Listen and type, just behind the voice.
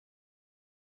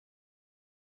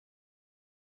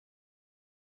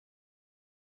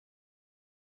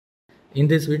In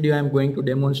this video, I am going to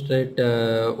demonstrate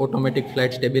automatic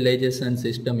flight stabilization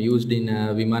system used in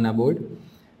Vimana board.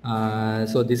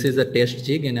 So this is a test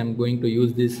jig, and I'm going to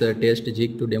use this test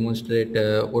jig to demonstrate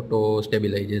auto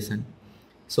stabilization.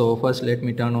 So first, let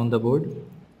me turn on the board.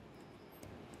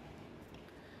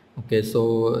 Okay,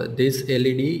 so this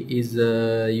LED is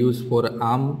used for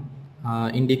arm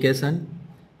indication.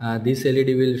 This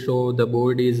LED will show the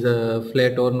board is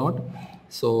flat or not.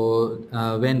 So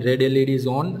when red LED is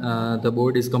on, the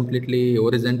board is completely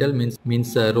horizontal,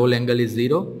 means roll angle is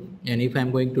 0. And if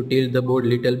I'm going to tilt the board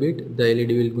little bit, the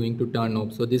LED will going to turn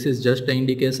off. So this is just an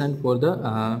indication for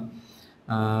the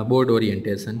board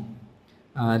orientation.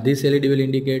 This LED will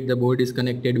indicate the board is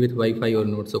connected with Wi-Fi or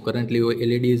not. So currently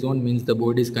LED is on, means the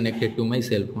board is connected to my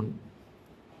cell phone.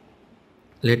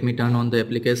 Let me turn on the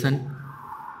application.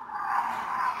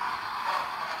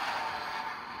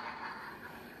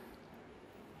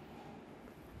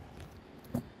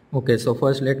 Okay, so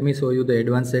first let me show you the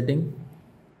advanced setting.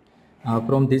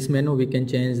 From this menu we can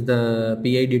change the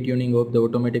PID tuning of the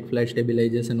automatic flight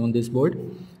stabilization on this board,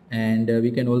 and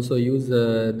we can also use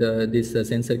this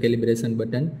sensor calibration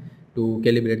button to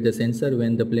calibrate the sensor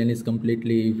when the plane is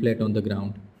completely flat on the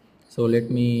ground. So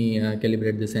let me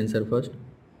calibrate the sensor first.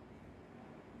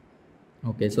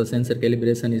 Okay, so sensor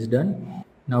calibration is done.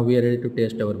 Now we are ready to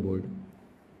test our board.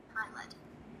 Pilot,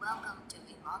 welcome to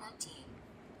Vimana team.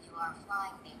 You are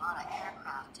flying Vimana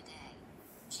aircraft today.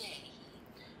 Jay.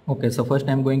 Okay, so first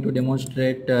I am going to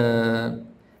demonstrate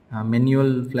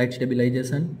manual flight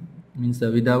stabilization, means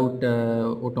without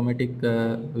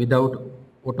without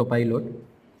autopilot.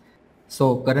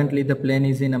 So currently the plane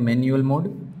is in a manual mode,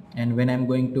 and when I am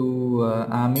going to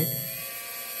arm it,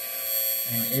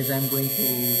 and as I am going to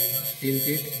tilt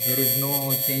it, there is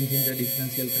no change in the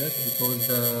differential thrust because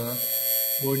the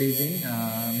board is in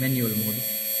manual mode,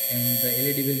 and the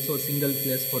LED will show single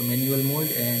flash for manual mode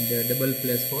and double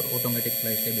flash for automatic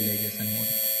flight stabilization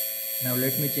mode. Now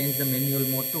let me change the manual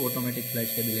mode to automatic flight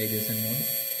stabilization mode.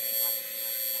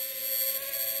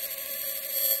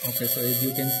 Okay, so as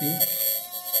you can see,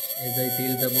 as I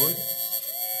tilt the board,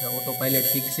 the autopilot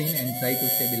kicks in and try to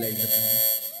stabilize the plane.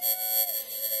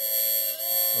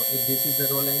 So if this is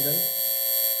the roll angle,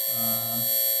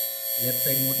 left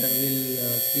side motor will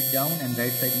speed down and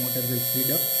right side motor will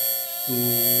speed up to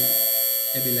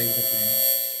stabilize the plane.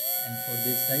 And for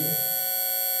this side,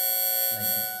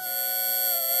 like this.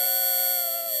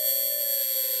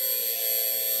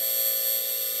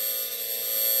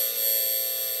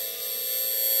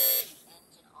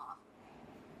 Engine off.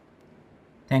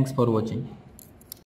 Thanks for watching.